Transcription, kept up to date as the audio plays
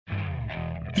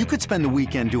You could spend the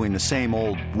weekend doing the same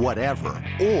old whatever,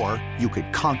 or you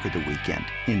could conquer the weekend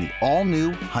in the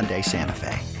all-new Hyundai Santa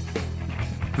Fe.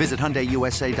 Visit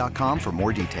HyundaiUSA.com for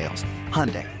more details.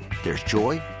 Hyundai, there's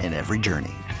joy in every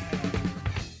journey.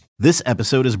 This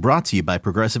episode is brought to you by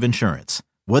Progressive Insurance.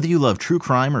 Whether you love true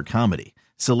crime or comedy,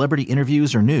 celebrity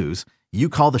interviews or news, you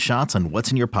call the shots on what's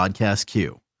in your podcast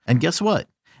queue. And guess what?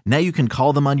 Now you can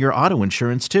call them on your auto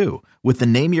insurance too with the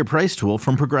Name Your Price tool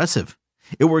from Progressive.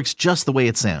 It works just the way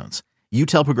it sounds. You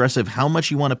tell Progressive how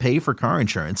much you want to pay for car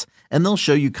insurance, and they'll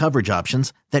show you coverage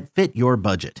options that fit your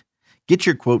budget. Get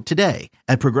your quote today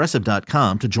at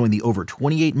Progressive.com to join the over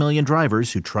 28 million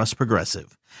drivers who trust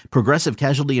Progressive. Progressive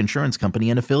Casualty Insurance Company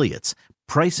and Affiliates.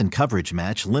 Price and coverage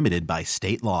match limited by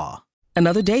state law.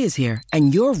 Another day is here,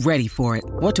 and you're ready for it.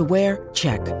 What to wear?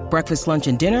 Check. Breakfast, lunch,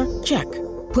 and dinner? Check.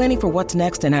 Planning for what's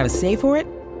next and how to save for it?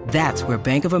 That's where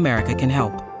Bank of America can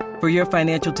help. For your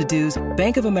financial to-dos,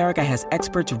 Bank of America has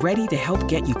experts ready to help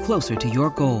get you closer to your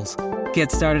goals.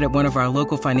 Get started at one of our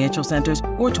local financial centers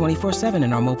or 24/7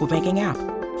 in our mobile banking app.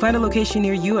 Find a location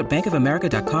near you at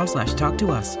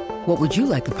bankofamerica.com/talktous. What would you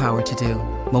like the power to do?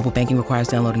 Mobile banking requires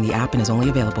downloading the app and is only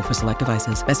available for select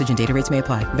devices. Message and data rates may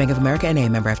apply. Bank of America N.A.,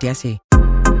 member FDIC.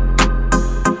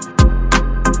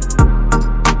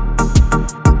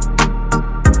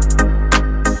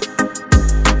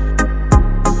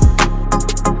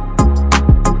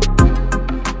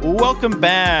 Welcome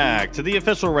back to the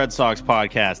official Red Sox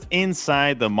podcast,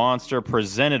 Inside the Monster,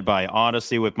 presented by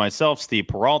Odyssey, with myself, Steve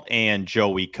Peralt, and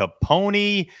Joey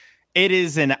Capone. It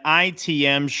is an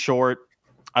ITM short.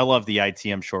 I love the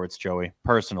ITM shorts, Joey.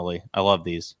 Personally, I love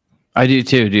these. I do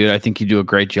too, dude. I think you do a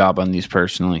great job on these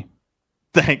personally.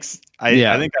 Thanks. I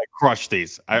think I crushed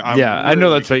these. I know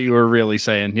that's what you were really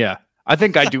saying. Yeah. I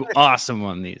think I do awesome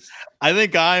on these. I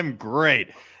think I'm great.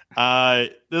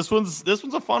 This one's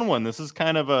a fun one. This is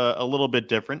kind of a little bit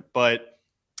different, but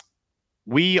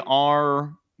we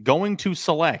are going to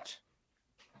select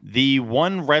the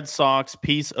one Red Sox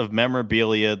piece of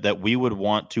memorabilia that we would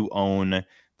want to own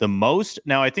the most.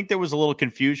 Now, I think there was a little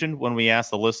confusion when we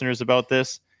asked the listeners about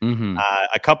this. Mm-hmm.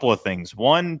 A couple of things.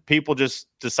 One, people just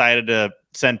decided to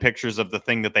send pictures of the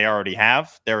thing that they already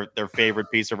have, their favorite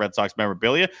piece of Red Sox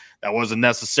memorabilia. That wasn't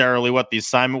necessarily what the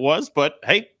assignment was, but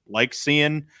hey, like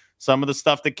seeing some of the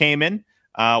stuff that came in.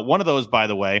 One of those, by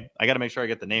the way, I got to make sure I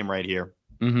get the name right here.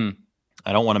 Mm-hmm.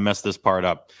 I don't want to mess this part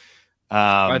up.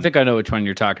 I think I know which one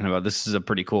you're talking about. This is a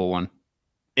pretty cool one.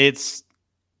 It's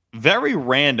very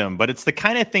random, but it's the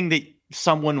kind of thing that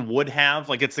someone would have.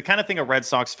 Like, it's the kind of thing a Red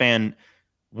Sox fan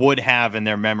would have in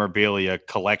their memorabilia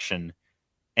collection.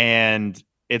 And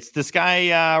it's this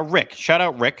guy, Rick. Shout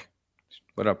out Rick.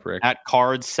 What up, Rick? At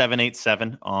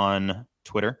Cards787 on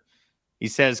Twitter. He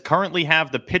says, currently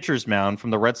have the pitcher's mound from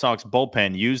the Red Sox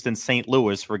bullpen used in St.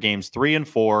 Louis for games 3 and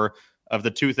 4 of the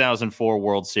 2004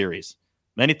 World Series.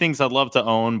 Many things I'd love to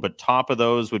own, but top of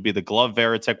those would be the glove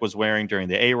Veritek was wearing during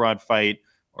the A-Rod fight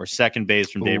or second base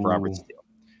from Dave Roberts steal.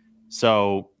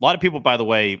 So a lot of people, by the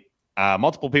way,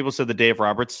 multiple people said the Dave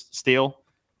Roberts steal.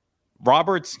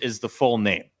 Roberts is the full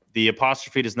name. The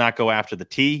apostrophe does not go after the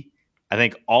T. I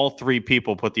think all three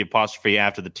people put the apostrophe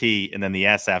after the T and then the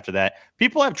S after that.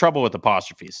 People have trouble with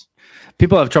apostrophes.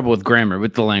 People have trouble with grammar,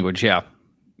 with the language, yeah.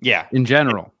 Yeah. In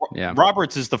general, yeah.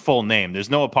 Roberts is the full name. There's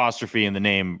no apostrophe in the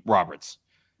name Roberts.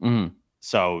 Mm-hmm.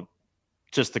 So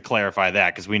just to clarify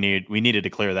that, because we needed to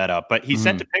clear that up. But he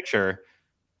sent a picture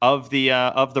of the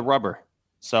rubber.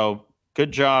 So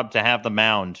good job to have the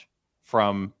mound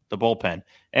from the bullpen.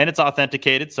 And it's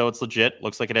authenticated, so it's legit.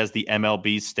 Looks like it has the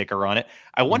MLB sticker on it.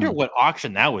 I wonder what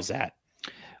auction that was at.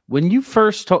 When you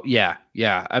first told, yeah.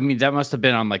 I mean, that must have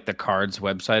been on like the Cards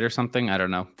website or something. I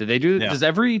don't know. Did they do? Yeah. Does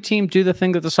every team do the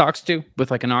thing that the Sox do with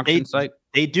like an auction site?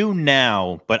 They do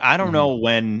now, but I don't know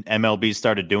when MLB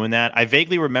started doing that. I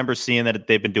vaguely remember seeing that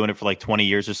they've been doing it for like 20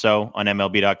 years or so on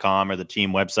MLB.com or the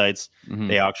team websites.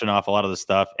 They auction off a lot of the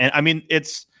stuff, and I mean,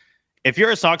 if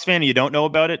you're a Sox fan and you don't know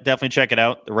about it, definitely check it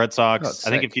out. The Red Sox. I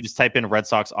think if you just type in Red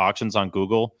Sox auctions on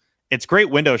Google, it's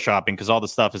great window shopping because all the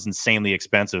stuff is insanely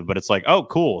expensive. But it's like, oh,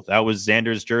 cool. That was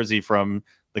Xander's jersey from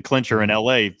the clincher in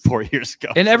LA 4 years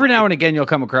ago. And every now and again, you'll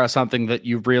come across something that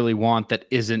you really want that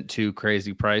isn't too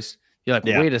crazy priced. You're like,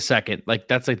 wait a second. Like,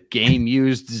 that's a game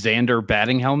used Xander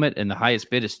batting helmet and the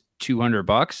highest bid is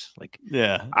 $200. Like,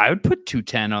 yeah, I would put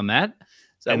 $210 on that.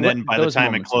 So and then by the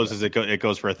time it closes, it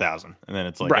goes for $1,000, and then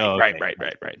it's like, right.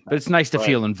 But it's nice to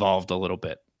feel involved a little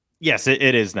bit. Yes, it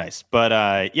is nice.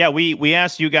 But we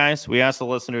asked you guys, we asked the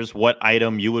listeners what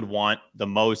item you would want the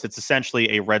most. It's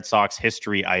essentially a Red Sox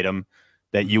history item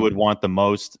that you would want the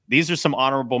most. These are some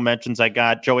honorable mentions I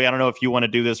got. Joey, I don't know if you want to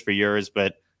do this for yours,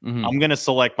 but Mm-hmm. I'm going to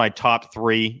select my top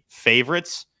 3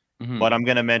 favorites, but I'm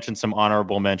going to mention some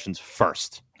honorable mentions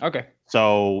first. Okay.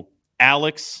 So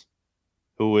Alex,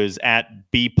 who is at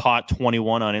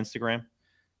bpot21 on Instagram,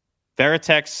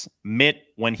 Veritex Mitt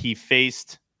when he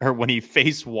face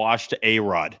washed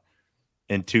A-Rod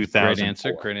in 2000.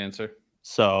 Great answer.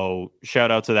 So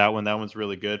shout out to that one. That one's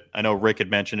really good. I know Rick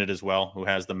had mentioned it as well, who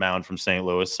has the mound from St.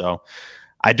 Louis. So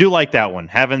I do like that one.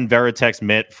 Having Veritex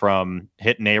Mitt from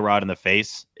hitting A-Rod in the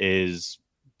face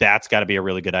that's got to be a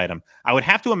really good item. I would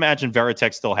have to imagine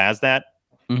Veritex still has that.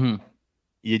 Mm-hmm.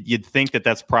 You'd think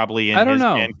that's probably in his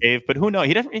man cave, but who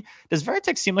knows? Does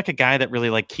Veritex seem like a guy that really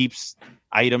like keeps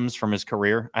items from his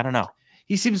career? I don't know.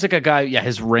 He seems like a guy. Yeah,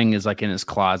 his ring is like in his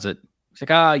closet. He's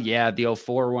like, the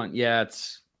 04 one. Yeah,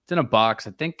 it's in a box.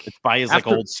 I think it's by his like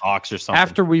old socks or something.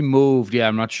 After we moved,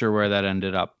 I'm not sure where that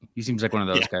ended up. He seems like one of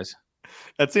those guys.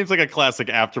 That seems like a classic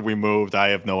after we moved. I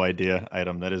have no idea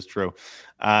item. That is true.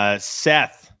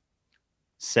 Seth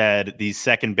said the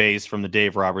second base from the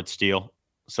Dave Roberts deal.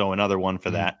 So another one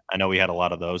for that. I know we had a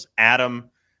lot of those. Adam,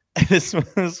 this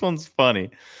one's funny.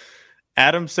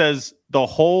 Adam says the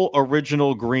whole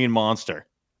original Green Monster.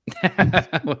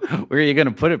 Where are you going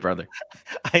to put it, brother?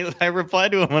 I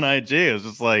replied to him on IG. I was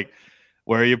just like,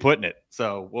 where are you putting it?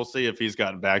 So we'll see if he's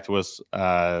gotten back to us.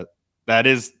 That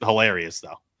is hilarious,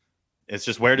 though. It's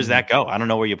just, where does that go? I don't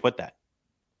know where you put that.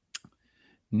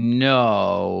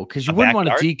 No, because you wouldn't want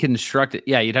to deconstruct it.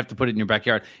 Yeah, you'd have to put it in your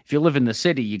backyard. If you live in the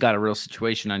city, you got a real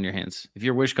situation on your hands. If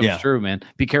your wish comes true, man,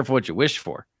 be careful what you wish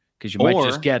for, because you might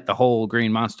just get the whole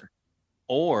Green Monster.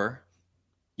 Or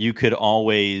you could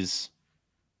always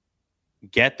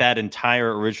get that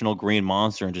entire original Green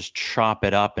Monster and just chop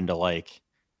it up into like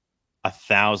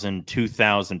 1,000,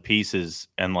 2,000 pieces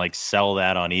and like sell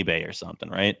that on eBay or something,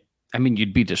 right? I mean,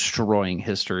 you'd be destroying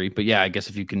history, but yeah, I guess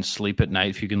if you can sleep at night,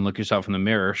 if you can look yourself in the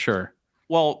mirror, sure.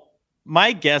 Well,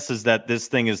 my guess is that this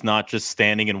thing is not just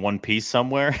standing in one piece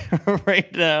somewhere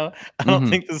right now. I don't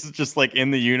think this is just like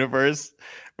in the universe.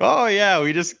 Oh, yeah,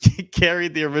 we just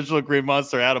carried the original Green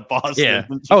Monster out of Boston. Yeah.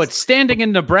 It's standing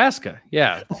in Nebraska.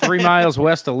 Yeah, 3 miles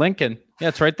west of Lincoln. Yeah,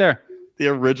 it's right there. The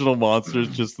original monster is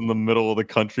just in the middle of the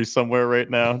country somewhere right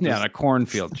now. Yeah, in a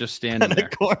cornfield, just standing there. In a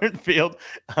cornfield.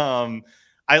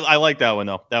 I like that one,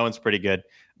 though. That one's pretty good.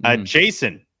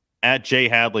 Jason, at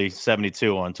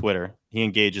JHadley72 on Twitter, he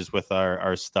engages with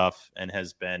our stuff and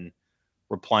has been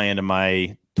replying to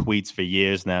my tweets for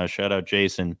years now. Shout out,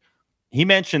 Jason. He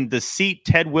mentioned the seat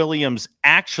Ted Williams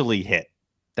actually hit.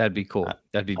 That'd be cool.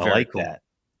 That'd be very cool.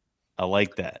 I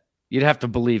like that. You'd have to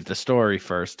believe the story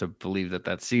first to believe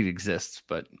that seat exists,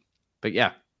 but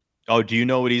yeah. Oh, do you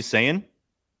know what he's saying?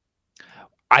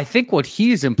 I think what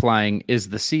he's implying is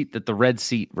the seat that the red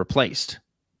seat replaced.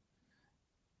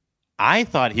 I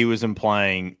thought he was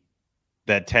implying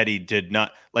that Teddy did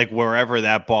not, like, wherever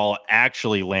that ball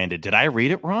actually landed. Did I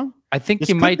read it wrong? I think this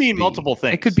you might be multiple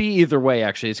things. It could be either way,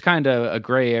 actually. It's kind of a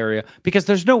gray area because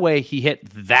there's no way he hit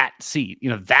that seat. You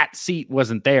know, that seat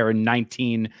wasn't there in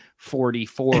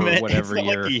 1944 or whatever it's not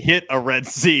year. Like he hit a red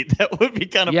seat. That would be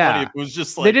kind of funny if it was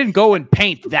just like they didn't go and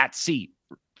paint that seat.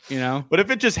 You know, but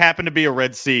if it just happened to be a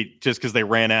red seat just because they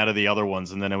ran out of the other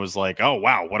ones and then it was like, oh,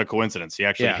 wow, what a coincidence. He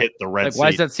actually hit the red seat. Why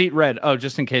is that seat red? Oh,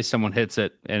 just in case someone hits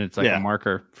it and it's like a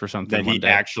marker for something. Then he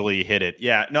actually hit it.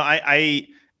 Yeah. No, I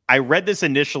read this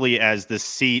initially as the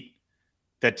seat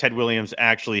that Ted Williams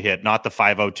actually hit, not the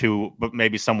 502, but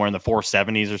maybe somewhere in the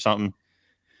 470s or something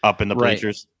up in the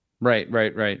bleachers. Right.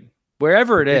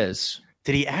 Wherever it is.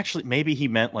 Did he actually, maybe he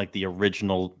meant like the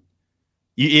original.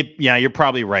 Yeah, you're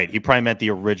probably right. He probably meant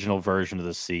the original version of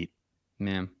the seat.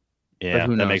 Man. Yeah,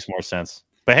 that makes more sense.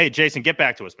 But hey, Jason, get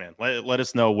back to us, man. Let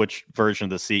us know which version of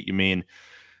the seat you mean.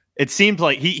 It seemed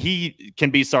like he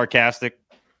can be sarcastic,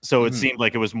 so it seemed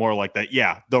like it was more like that.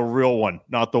 Yeah, the real one,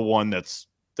 not the one that's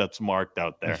marked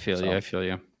out there. I feel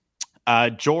you.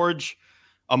 George,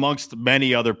 amongst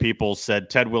many other people, said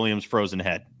Ted Williams' frozen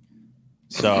head.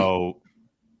 So,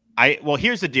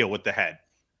 here's the deal with the head.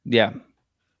 Yeah.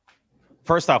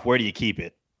 First off, where do you keep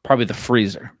it? Probably the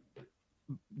freezer.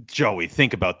 Joey,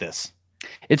 think about this.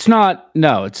 It's not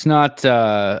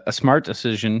a smart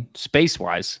decision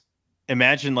space-wise.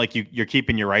 Imagine like you're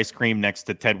keeping your ice cream next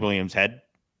to Ted Williams' head.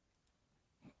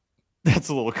 That's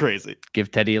a little crazy. Give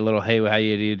Teddy a little, hey, how do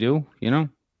you do? You know?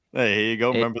 Hey, here you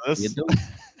go. Remember this?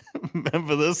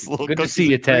 Remember this? Good to see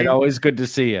you, Ted. Always good to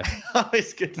see you.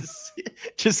 Always good to see you.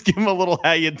 Just give him a little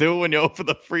how you do when you open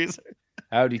the freezer.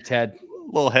 Howdy, Ted.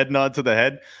 Little head nod to the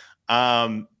head.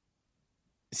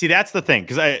 See, that's the thing,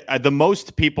 because I the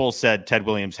most people said Ted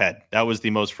Williams' head. That was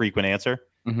the most frequent answer.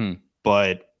 Mm-hmm.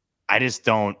 But I just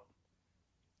don't.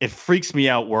 it freaks me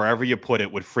out wherever you put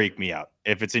it would freak me out.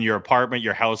 If it's in your apartment,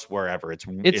 your house, wherever, it's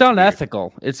unethical.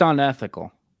 Weird. It's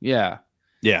unethical. Yeah.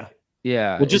 Yeah.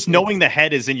 Yeah. Well, just knowing the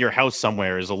head is in your house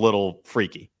somewhere is a little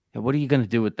freaky. What are you going to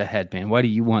do with the head, man? Why do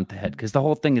you want the head? Because the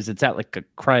whole thing is it's at like a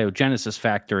cryogenesis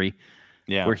factory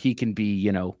where he can be,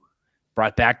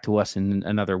 brought back to us in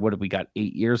another, what have we got,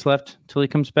 8 years left till he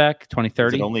comes back?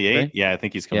 2030? Is it only 8? Right? Yeah, I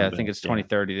think he's coming back. I think it's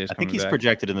 2030. I think he's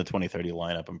projected in the 2030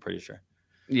 lineup, I'm pretty sure.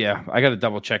 Yeah, I got to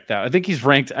double check that. I think he's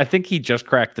ranked. I think he just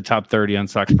cracked the top 30 on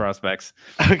Sox prospects.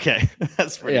 Okay,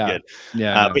 that's pretty good.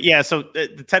 Yeah. But yeah, so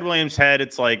the Ted Williams head,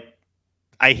 it's like,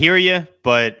 I hear you,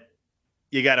 but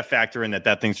you got to factor in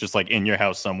that thing's just like in your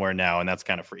house somewhere now, and that's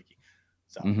kind of freaky.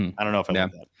 So I don't know if I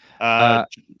like that.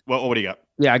 What do you got?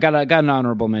 Yeah, I got an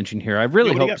honorable mention here. I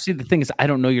really hope. See, the thing is, I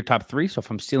don't know your top 3, so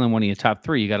if I'm stealing one of your top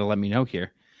 3, you got to let me know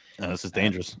here. This is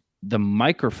dangerous. The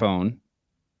microphone.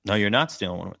 No, you're not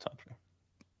stealing one of the top 3.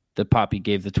 The Poppy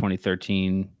gave the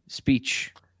 2013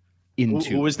 speech into.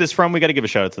 Who is this from? We got to give a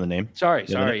shout out to the name. Sorry.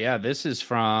 Yeah, this is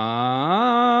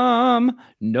from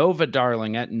Nova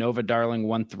Darling at Nova Darling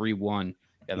 131.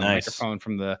 Yeah, the microphone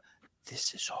from the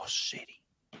This Is Our City.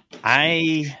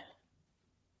 I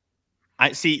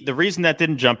see. The reason that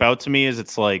didn't jump out to me is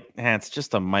it's like, it's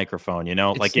just a microphone,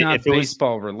 It's like not if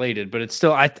baseball related, but it's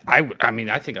still. I mean,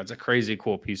 I think that's a crazy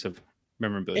cool piece of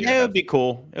memorabilia. It would be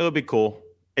cool.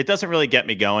 It doesn't really get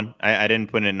me going. I didn't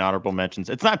put it in honorable mentions.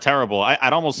 It's not terrible.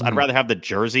 I'd rather have the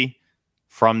jersey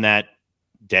from that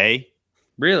day.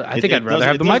 Really? I think I'd rather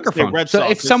have the microphone. So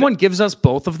if someone gives us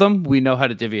both of them, we know how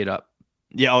to divvy it up.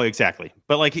 Yeah, exactly.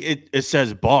 But like it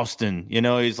says Boston,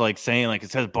 he's like saying like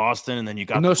it says Boston, and then you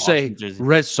got say jersey.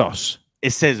 Red Sauce.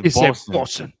 It says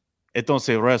Boston. It don't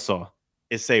say Red Sauce.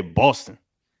 It say Boston.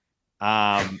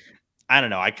 I don't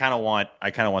know. I kind of want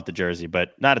the jersey,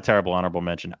 but not a terrible honorable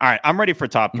mention. All right, I'm ready for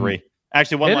top 3.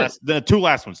 Actually, two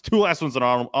last ones. Two last ones in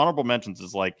honorable mentions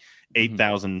is like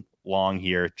 8,000 long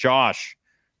here. Josh,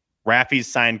 Raffy's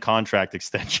signed contract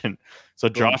extension. So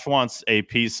Josh wants a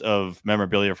piece of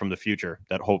memorabilia from the future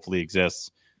that hopefully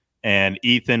exists. And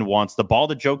Ethan wants the ball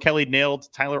that Joe Kelly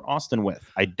nailed Tyler Austin with.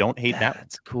 I don't hate that.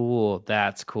 That's cool.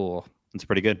 That's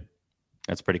pretty good.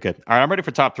 All right, I'm ready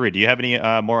for top 3. Do you have any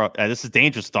more? This is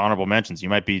dangerous to honorable mentions. You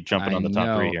might be jumping on the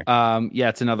top 3 here. Yeah,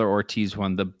 it's another Ortiz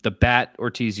one. The bat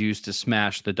Ortiz used to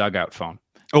smash the dugout phone.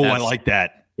 I like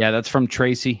that. Yeah, that's from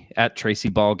Tracy at Tracy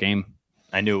Ball Game.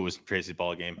 I knew it was Tracy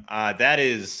Ball Game.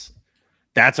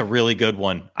 That's a really good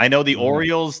one. I know the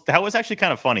Orioles. That was actually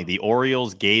kind of funny. The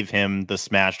Orioles gave him the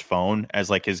smashed phone as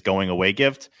like his going away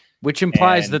gift, which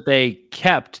implies that they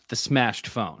kept the smashed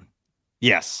phone.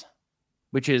 Yes,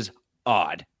 which is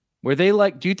odd. Were they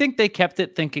like? Do you think they kept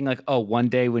it thinking like, oh, one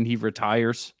day when he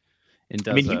retires? And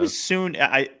does he was soon.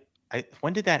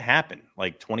 When did that happen?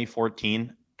 Like 2014,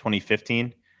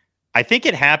 2015. I think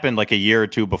it happened like a year or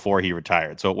two before he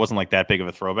retired, so it wasn't like that big of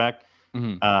a throwback.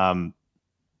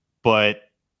 But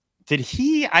did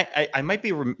he? I might be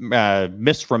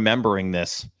misremembering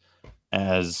this,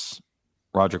 as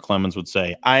Roger Clemens would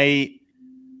say. I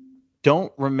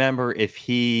don't remember if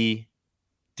he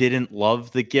didn't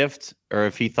love the gift or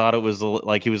if he thought it was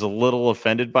like he was a little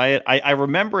offended by it. I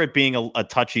remember it being a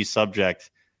touchy subject.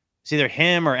 It's either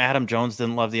him or Adam Jones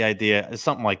didn't love the idea. It's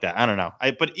something like that. I don't know.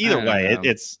 But either way,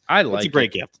 it's a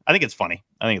great gift. I think it's funny.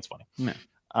 Yeah.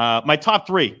 My top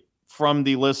 3 from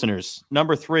the listeners.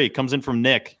 Number 3 comes in from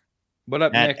Nick. What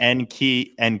up, Nick?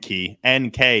 NKEAV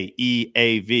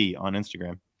on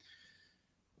Instagram.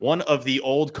 One of the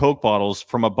old Coke bottles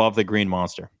from above the Green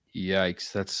Monster.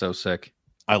 Yikes, that's so sick.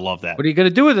 I love that. What are you going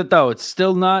to do with it, though? It's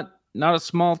still not a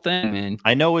small thing, man.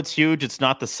 I know it's huge. It's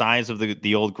not the size of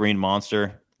the old Green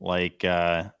Monster like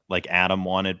Adam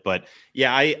wanted. But,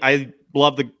 yeah, I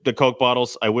love the Coke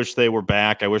bottles. I wish they were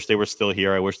back. I wish they were still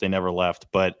here. I wish they never left.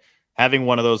 But having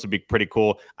one of those would be pretty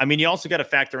cool. I mean, you also got to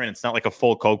factor in it's not like a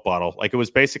full Coke bottle. Like, it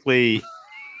was basically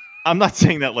 – I'm not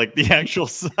saying that like the actual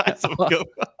size of Coke.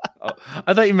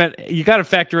 I thought you meant you got to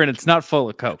factor in it's not full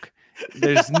of Coke.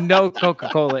 There's no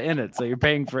Coca-Cola in it, so you're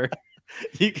paying for it.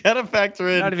 You got to factor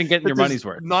in. Not even getting your money's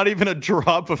worth. Not even a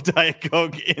drop of Diet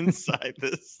Coke inside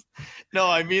this. No,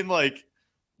 I mean, like,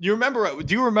 do you remember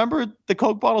the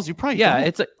Coke bottles? You probably don't.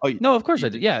 It's like, no, of course I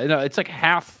do. Yeah, no, it's like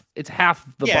half. It's half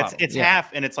the bottle. It's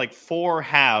half, and it's like 4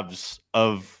 halves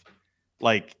of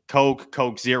like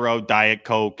Coke Zero, Diet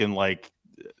Coke, and like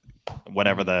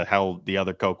whatever the hell the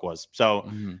other Coke was.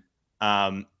 So,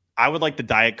 I would like the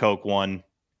Diet Coke one.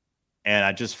 And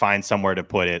I just find somewhere to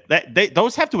put it.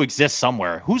 Those have to exist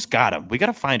somewhere. Who's got them? We got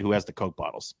to find who has the Coke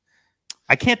bottles.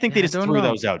 I can't think they just threw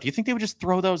those out. Do you think they would just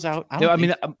throw those out?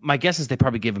 My guess is they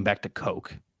probably gave them back to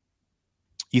Coke.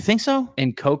 You think so?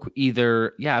 And Coke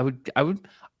either, I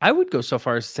would go so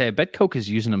far as to say I bet Coke is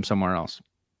using them somewhere else.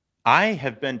 I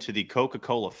have been to the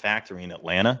Coca-Cola factory in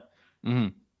Atlanta,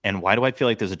 and why do I feel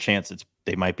like there's a chance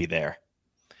they might be there?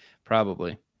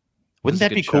 Probably. Wouldn't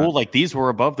that be cool? Like these were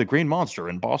above the Green Monster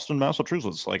in Boston,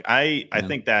 Massachusetts. Like I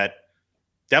think that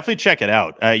definitely check it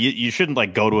out. You shouldn't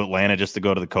like go to Atlanta just to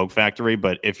go to the Coke factory,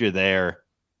 but if you're there,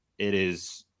 it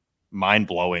is mind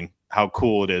blowing how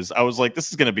cool it is. I was like, this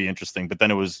is going to be interesting, but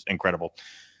then it was incredible.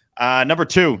 Number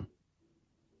 2.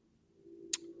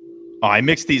 Oh, I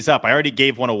mixed these up. I already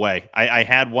gave one away. I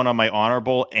had one on my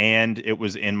honorable, and it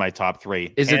was in my top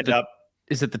 3. Is it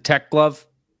the tech glove?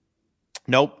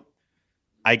 Nope.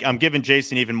 I'm giving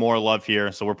Jason even more love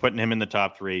here, so we're putting him in the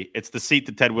top 3. It's the seat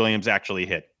that Ted Williams actually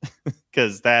hit,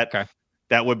 because that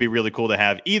would be really cool to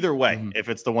have. Either way, if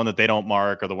it's the one that they don't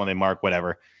mark or the one they mark,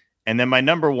 whatever. And then my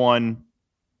number 1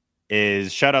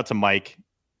 is shout out to Mike,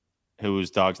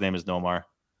 whose dog's name is Nomar,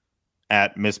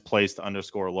 at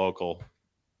misplaced_local.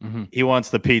 He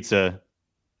wants the pizza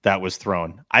that was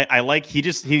thrown. I like he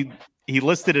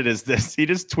listed it as this. He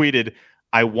just tweeted,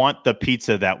 "I want the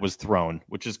pizza that was thrown,"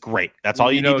 which is great. That's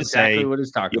all you need to say. What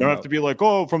he's talking you don't about. have to be like,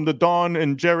 "Oh, from the Don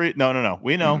and Jerry." No.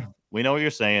 We know. We know what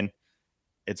you're saying.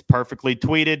 It's perfectly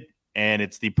tweeted, and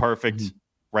it's the perfect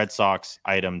Red Sox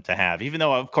item to have. Even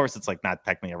though, of course, it's like not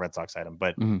technically a Red Sox item,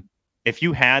 but if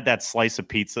you had that slice of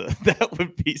pizza, that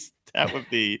would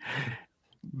be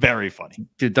very funny.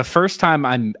 Dude, the first time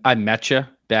I met you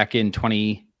back in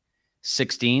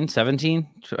 2016, 17,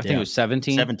 I think it was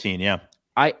 17. 17, yeah.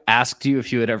 I asked you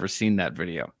if you had ever seen that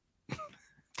video.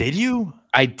 Did you?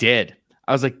 I did.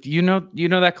 I was like, you know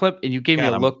that clip? And you gave me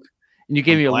a look. And you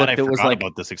gave me a look that was like,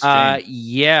 about this exchange.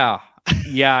 yeah,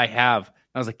 I have.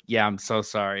 I was like, yeah, I'm so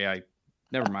sorry.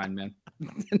 Never mind, man.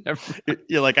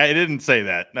 You're like, I didn't say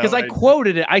that. Because I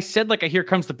quoted it. I said, like, here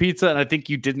comes the pizza, and I think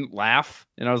you didn't laugh.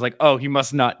 And I was like, oh, he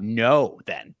must not know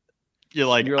then. You're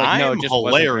like I'm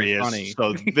hilarious.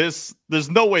 So there's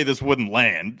no way this wouldn't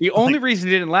land. The only reason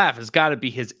he didn't laugh has got to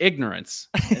be his ignorance.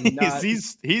 And not,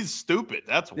 he's stupid.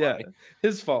 That's why. Yeah,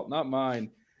 his fault, not mine.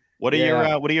 What are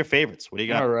your favorites? What do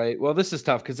you got? All right. Well, this is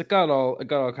tough because it got all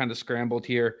kind of scrambled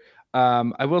here.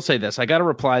 I will say this. I got a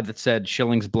reply that said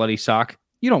Schilling's bloody sock.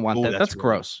 You don't want that. That's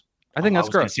gross. I think that's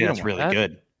gross. That's really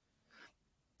good.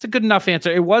 It's a good enough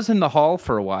answer. It was in the hall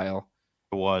for a while.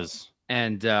 It was.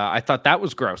 And I thought that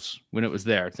was gross when it was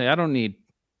there. Say, I don't need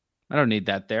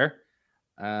that there.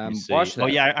 Watch that. Oh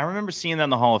yeah, I remember seeing that in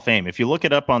the Hall of Fame. If you look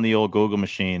it up on the old Google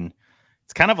machine,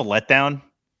 it's kind of a letdown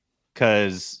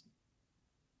because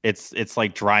it's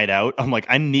like dried out. I'm like,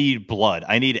 I need blood.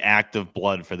 I need active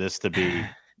blood for this to be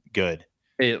good.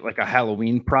 Like a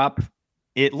Halloween prop.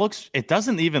 It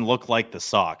doesn't even look like the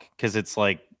sock because it's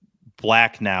like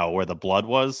black now where the blood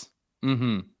was.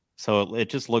 Mm-hmm. So it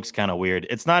just looks kind of weird.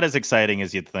 It's not as exciting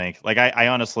as you'd think. Like I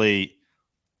honestly,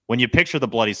 when you picture the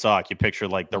bloody sock, you picture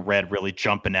like the red really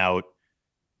jumping out,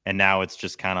 and now it's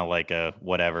just kind of like a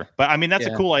whatever. But I mean, that's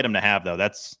a cool item to have, though.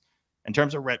 That's in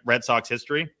terms of Red Sox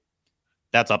history,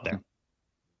 that's up there.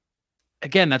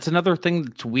 Again, that's another thing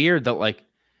that's weird that like,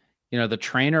 the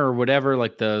trainer or whatever,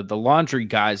 like the laundry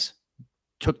guys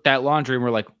took that laundry and were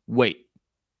like, wait,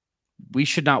 we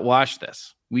should not wash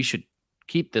this. We should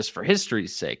keep this for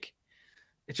history's sake.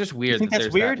 It's just weird. You think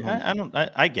that's weird?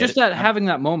 I get just it. That having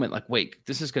that moment, like, wait,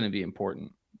 this is going to be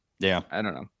important. Yeah, I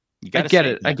don't know. I get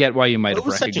it. I get why you might have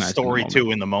recognized. It was such a story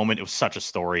too. In the moment, it was such a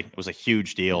story. It was a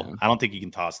huge deal. Yeah. I don't think you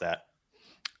can toss that.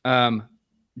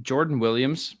 Jordan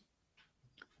Williams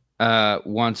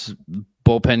wants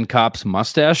bullpen cop's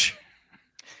mustache.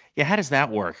 Yeah, how does that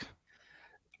work?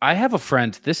 I have a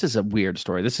friend. This is a weird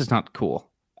story. This is not cool.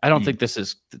 I don't think this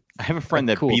is. I have a friend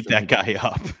that beat that guy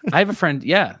up. I have a friend.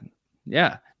 Yeah.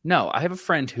 No, I have a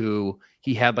friend who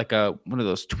he had like one of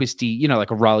those twisty,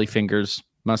 like a Raleigh Fingers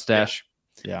mustache.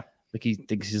 Yeah. Like he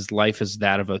thinks his life is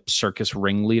that of a circus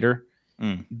ringleader.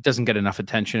 Doesn't get enough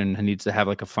attention and needs to have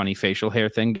like a funny facial hair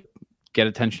thing, get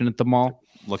attention at the mall.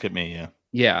 Look at me. Yeah.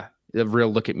 Yeah. The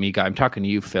real look at me guy. I'm talking to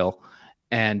you, Phil.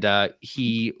 And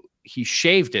he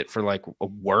shaved it for like a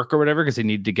work or whatever because he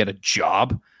needed to get a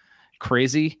job.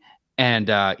 Crazy. And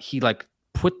he like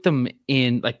put them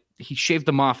in, like he shaved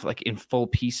them off like in full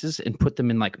pieces and put them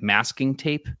in like masking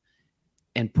tape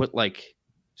and put like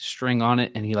string on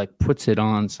it. And he like puts it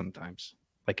on sometimes.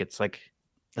 Like it's like,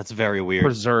 that's very weird.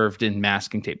 Preserved in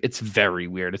masking tape. It's very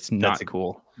weird. It's not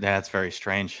cool. That's very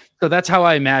strange. So that's how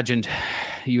I imagined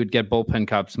you would get bullpen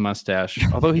cop's mustache.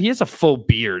 Although he has a full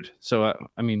beard. So,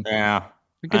 I mean, yeah,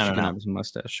 I guess you can have his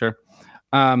mustache. Sure.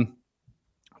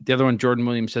 The other one, Jordan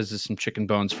Williams says, is some chicken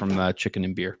bones from Chicken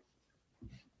and Beer.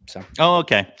 So,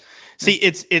 okay. See,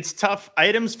 it's tough.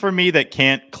 Items for me that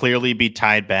can't clearly be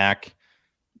tied back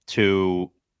to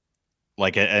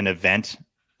like an event,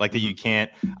 like that you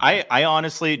can't. I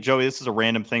honestly, Joey, this is a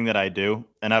random thing that I do,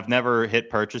 and I've never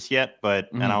hit purchase yet,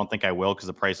 but and I don't think I will because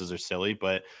the prices are silly.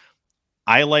 But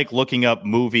I like looking up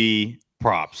movie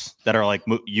props that are like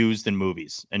used in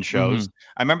movies and shows.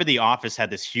 I remember The Office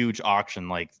had this huge auction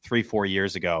like 3-4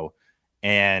 years ago,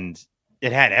 and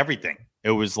it had everything. It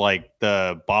was like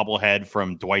the bobblehead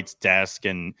from Dwight's desk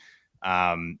and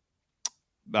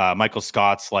Michael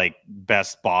Scott's like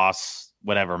best boss,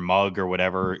 whatever mug or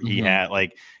whatever he had.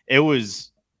 Like it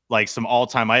was like some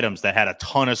all-time items that had a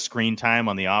ton of screen time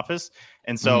on The Office.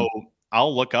 And so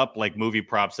I'll look up like movie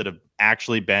props that have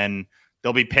actually been,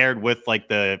 they'll be paired with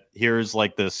like here's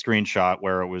like the screenshot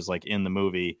where it was like in the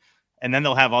movie. And then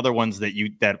they'll have other ones that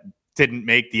didn't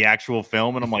make the actual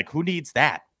film. And I'm like, who needs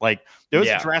that? Like there was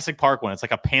a Jurassic Park one. It's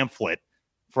like a pamphlet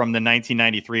from the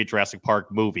 1993 Jurassic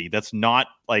Park movie. That's not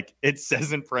like, it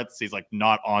says in parentheses, like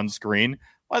not on screen.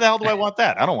 Why the hell do I want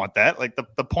that? I don't want that. Like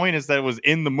the point is that it was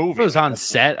in the movie. It was on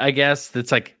set, I guess.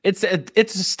 That's like, it's a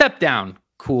step down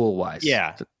cool wise.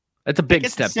 Yeah. It's a big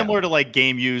step similar to like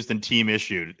game used and team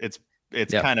issued. It's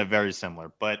kind of very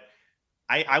similar, but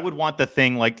I would want the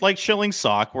thing like Schilling's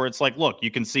sock where it's like, look, you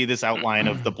can see this outline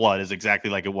of the blood is exactly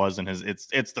like it was in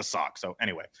it's the sock. So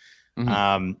anyway,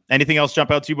 anything else jump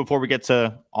out to you before we get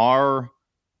to our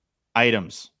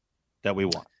items that we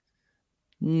want?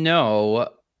 No,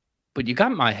 but you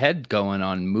got my head going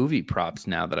on movie props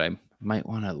now that I might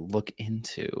want to look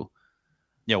into.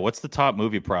 Yeah. What's the top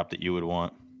movie prop that you would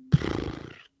want?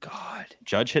 God,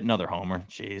 Judge hit another homer.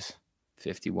 Jeez.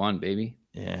 51, baby.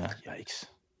 Yeah. Yikes.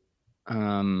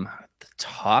 The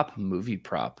top movie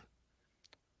prop.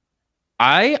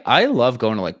 I love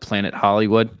going to like Planet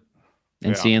Hollywood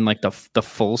and seeing like the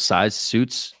full size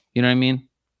suits. You know what I mean?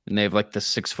 And they have like the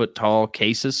 6 foot tall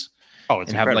cases. Oh,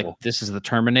 it's and incredible. Have like this is the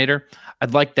Terminator.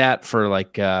 I'd like that for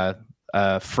like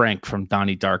Frank from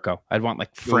Donnie Darko. I'd want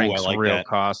like Frank's real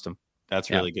costume. That's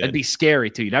really good. It'd be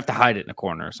scary too. You'd have to hide it in a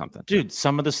corner or something. Dude,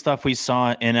 some of the stuff we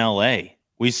saw in LA,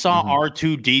 we saw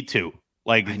R2D2.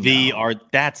 Like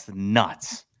that's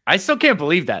nuts. I still can't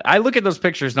believe that. I look at those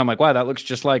pictures and I'm like, wow, that looks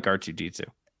just like R2D2.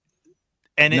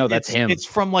 And that's him. It's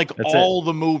from like all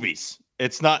the movies.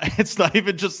 It's not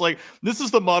even just like this is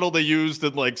the model they used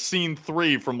in like scene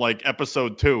 3 from like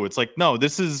episode 2. It's like, no,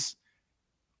 this is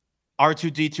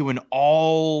R2D2 in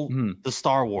all the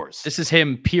Star Wars. This is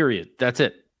him, period. That's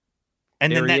it.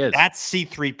 And there then that's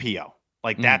C3PO.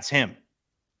 Like that's him.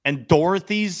 And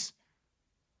Dorothy's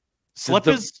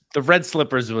slippers. The red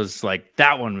slippers was like,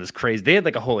 that one was crazy. They had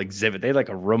like a whole exhibit. They had like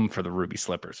a room for the ruby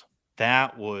slippers.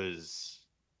 That was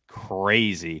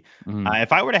crazy.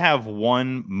 If I were to have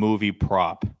one movie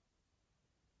prop,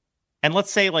 and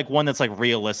let's say like one that's like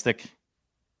realistic,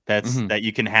 that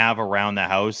you can have around the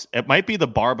house, it might be the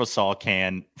Barbasol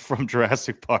can from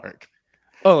Jurassic Park.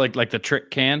 Oh, like the trick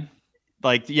can?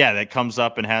 Like, yeah, that comes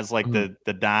up and has like the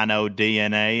dino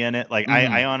DNA in it. Like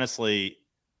I honestly,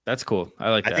 that's cool. I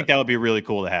like that. I think that would be really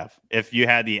cool to have. If you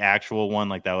had the actual one,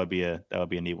 like that would be a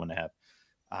neat one to have.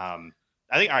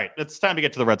 I think, all right, it's time to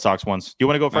get to the Red Sox ones. Do you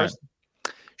want to go first?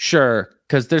 Right. Sure,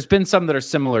 because there's been some that are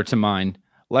similar to mine.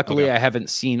 Luckily, I haven't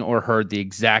seen or heard the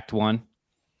exact one,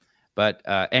 but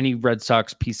any Red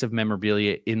Sox piece of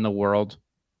memorabilia in the world,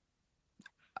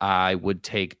 I would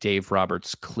take Dave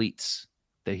Roberts' cleats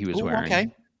that he was wearing.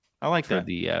 Okay, I like for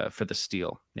that. For the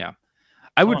steel. Yeah,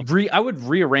 I would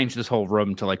rearrange this whole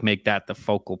room to like make that the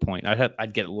focal point.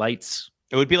 I'd get lights.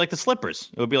 It would be like the slippers.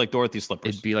 It would be like Dorothy's slippers.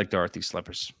 It'd be like Dorothy's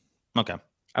slippers. Okay.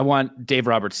 I want Dave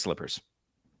Roberts slippers.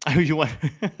 You want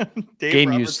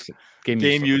game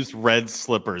used red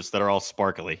slippers that are all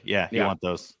sparkly. Yeah, you want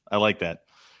those. I like that.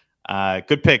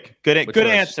 Good pick. Good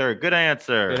answer.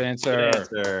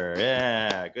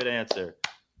 Yeah, good answer.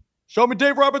 Show me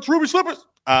Dave Roberts ruby slippers.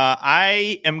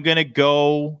 I am gonna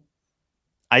go.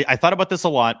 I thought about this a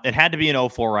lot. It had to be an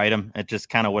 04 item. It just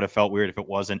kind of would have felt weird if it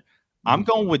wasn't. I'm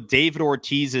going with David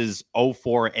Ortiz's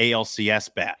 04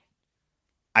 ALCS bat.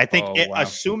 I think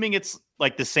assuming it's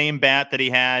like the same bat that he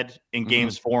had in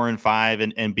games 4 and 5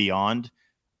 and beyond,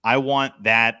 I want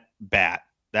that bat.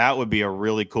 That would be a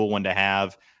really cool one to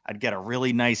have. I'd get a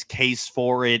really nice case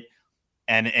for it.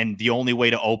 And the only way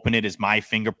to open it is my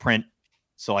fingerprint.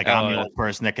 So like I'm the only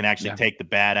person that can actually take the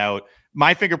bat out.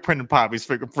 My fingerprint and Poppy's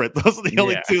fingerprint. Those are the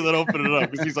only two that open it up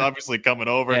because he's obviously coming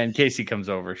over. Yeah, in case he comes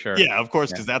over, sure. Yeah, of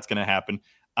course, because that's going to happen.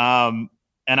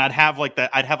 And I'd have like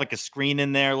a screen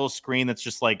in there, a little screen that's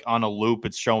just like on a loop.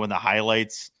 It's showing the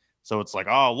highlights. So it's like,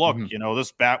 oh, look,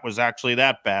 this bat was actually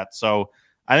that bat. So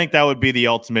I think that would be the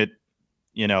ultimate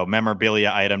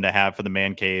memorabilia item to have for the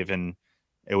man cave, and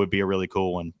it would be a really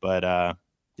cool one. But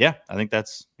yeah, I think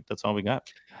that's all we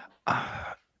got.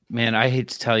 Man, I hate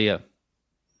to tell you,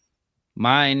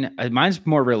 mine's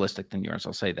more realistic than yours.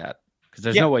 I'll say that, because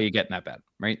there's no way you're getting that bad,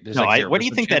 right? There's no, what do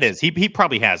you think that is? He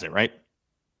probably has it, right?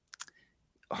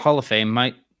 Hall of Fame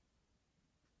might.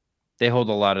 They hold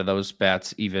a lot of those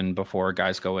bats even before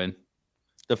guys go in.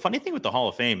 The funny thing with the Hall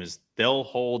of Fame is they'll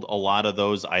hold a lot of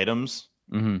those items,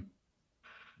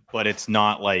 but it's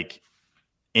not like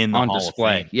in the on Hall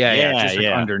display. Of Fame. Yeah, just like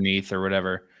underneath or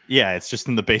whatever. Yeah, it's just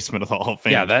in the basement of the Hall of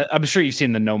Fame. Yeah, I'm sure you've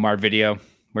seen the Nomar video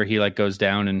where he like goes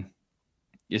down and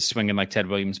is swinging like Ted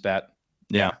Williams' bat.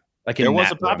 Yeah, like there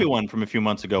was a poppy one from a few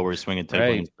months ago where he's swinging Ted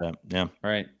Williams' bat. Yeah,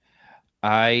 right.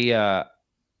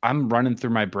 I'm running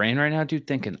through my brain right now, dude,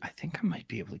 thinking I think I might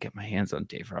be able to get my hands on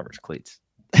Dave Roberts cleats.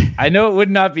 I know it would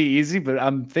not be easy, but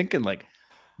I'm thinking like,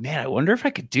 man, I wonder if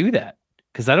I could do that,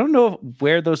 because I don't know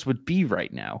where those would be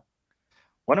right now.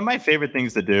 One of my favorite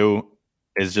things to do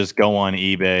is just go on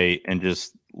eBay and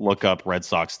just look up Red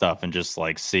Sox stuff and just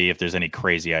like see if there's any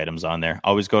crazy items on there. I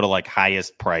always go to like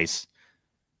highest price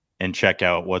and check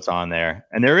out what's on there.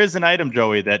 And there is an item,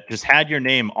 Joey, that just had your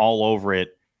name all over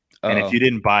it. And if you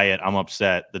didn't buy it, I'm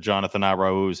upset. The Jonathan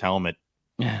Arauz helmet.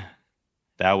 Yeah.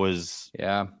 That was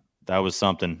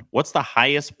something. What's the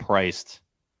highest priced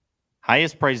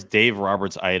Dave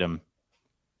Roberts item?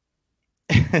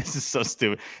 This is so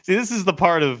stupid. See, this is the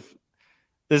part of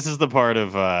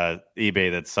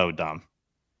eBay that's so dumb.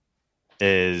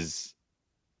 Is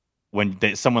when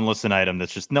someone lists an item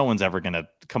that's just no one's ever gonna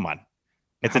come on.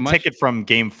 It's a ticket from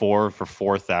Game 4 for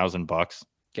 $4,000.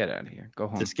 Get out of here. Go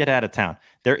home. Just get out of town.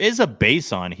 There is a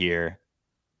base on here.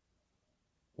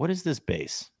 What is this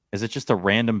base? Is it just a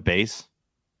random base?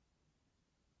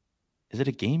 Is it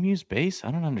a game used base?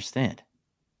 I don't understand.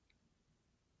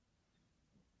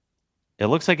 It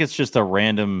looks like it's just a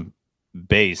random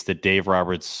base that Dave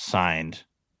Roberts signed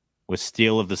with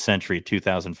Steel of the Century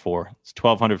 2004. It's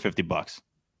 $1,250.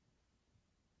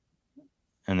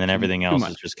 And then everything else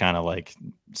is just kind of like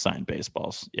signed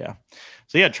baseballs. Yeah.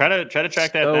 So yeah, try to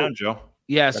track that down, Joe.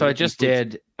 Yeah. So I just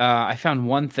did. I found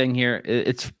one thing here.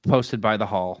 It's posted by the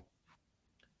Hall.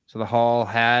 So the Hall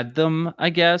had them, I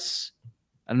guess.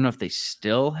 I don't know if they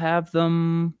still have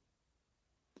them.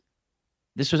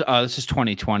 This is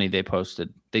 2020. They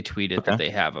tweeted that they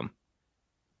have them.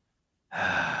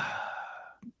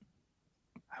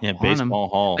 Yeah, baseball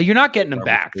Hall. You're not getting them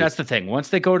back. That's the thing. Once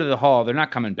they go to the Hall, they're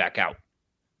not coming back out.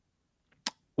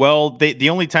 Well, the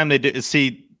only time they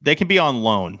they can be on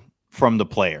loan from the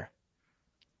player.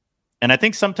 And I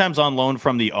think sometimes on loan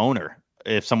from the owner,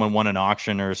 if someone won an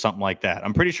auction or something like that.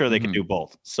 I'm pretty sure they can do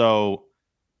both. So,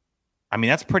 I mean,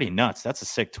 that's pretty nuts. That's a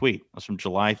sick tweet. That's from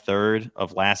July 3rd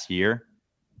of last year.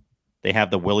 They have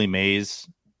the Willie Mays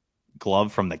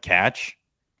glove from the catch.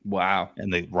 Wow.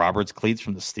 And the Roberts cleats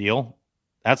from the steel.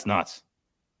 That's nuts.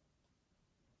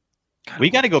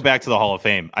 We got to go back to the Hall of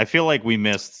Fame. I feel like we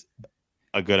missed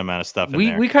a good amount of stuff in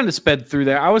there. We kind of sped through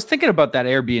there. I was thinking about that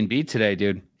Airbnb today,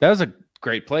 dude. That was a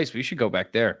great place. We should go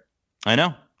back there. I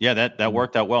know. Yeah, that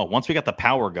worked out well. Once we got the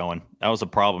power going, that was a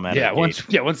problem. Once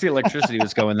the electricity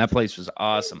was going, that place was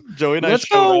awesome. Joey and let's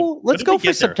go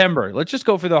for September. Let's just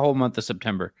go for the whole month of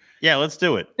September. Yeah, let's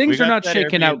do it. Things are not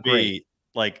shaking out great.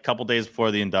 Like a couple days before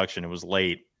the induction, it was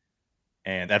late,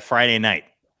 and that Friday night,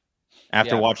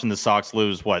 after watching the Sox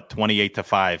lose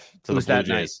 28-5 to the Blue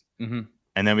Jays,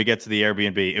 and then we get to the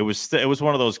Airbnb. It was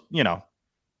one of those,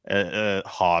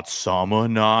 hot summer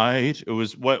night. It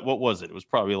was what was it? It was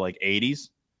probably like 80s.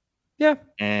 Yeah.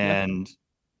 And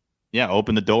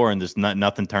open the door and there's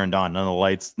nothing turned on. None of the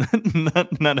lights,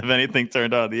 none of anything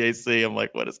turned on. The AC. I'm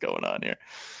like, what is going on here?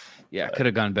 Yeah, could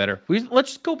have gone better.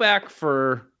 Let's go back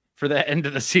for the end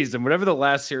of the season. Whatever the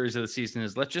last series of the season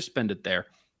is, let's just spend it there.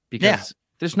 Because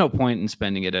there's no point in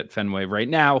spending it at Fenway right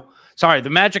now. Sorry, the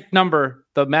magic number,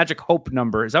 the magic hope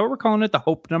number. Is that what we're calling it? The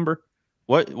hope number?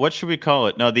 What should we call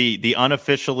it? No, the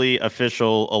unofficially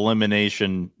official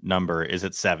elimination number is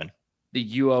at 7.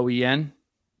 The UOEN?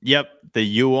 Yep,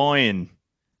 the UOEN.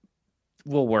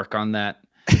 We'll work on that.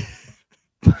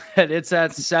 But it's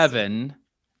at 7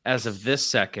 as of this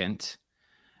second.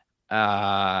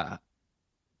 So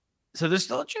there's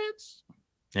still a chance.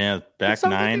 Yeah, back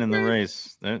 9 in the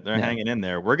race. They're hanging in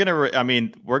there. We're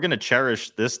gonna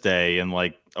cherish this day in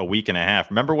like a week and a half.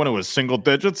 Remember when it was single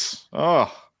digits?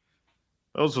 Oh,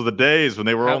 those were the days when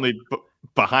they were only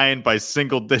behind by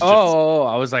single digits. Oh,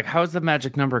 I was like, how's the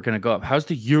magic number going to go up? How's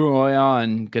the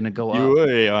UOEN going to go up?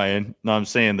 UOEN. No, I'm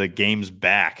saying the game's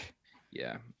back.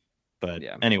 Yeah. But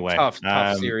anyway. Tough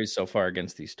series so far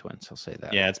against these Twins. I'll say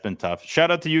that. Yeah, it's been tough.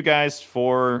 Shout out to you guys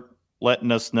for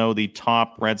letting us know the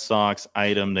top Red Sox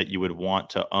item that you would want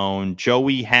to own.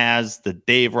 Joey has the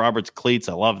Dave Roberts cleats.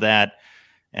 I love that.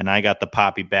 And I got the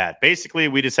Poppy bat. Basically,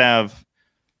 we just have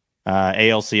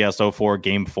ALCS 04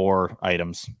 Game 4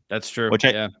 items. That's true. Which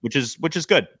is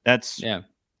good. It's a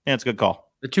good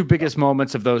call. The two biggest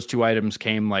moments of those two items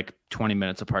came like 20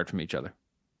 minutes apart from each other.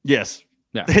 Yes.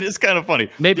 Yeah. It is kind of funny.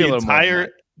 Maybe a little more.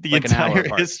 The entire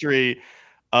history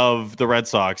of the Red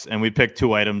Sox, and we picked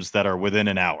two items that are within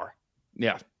an hour.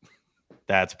 Yeah.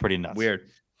 That's pretty nuts. Weird.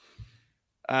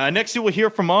 Next, you will hear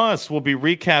from us. We'll be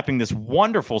recapping this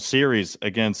wonderful series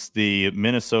against the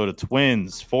Minnesota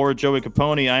Twins. For Joey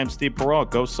Capone, I am Steve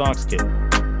Perrault. Go Sox, kid.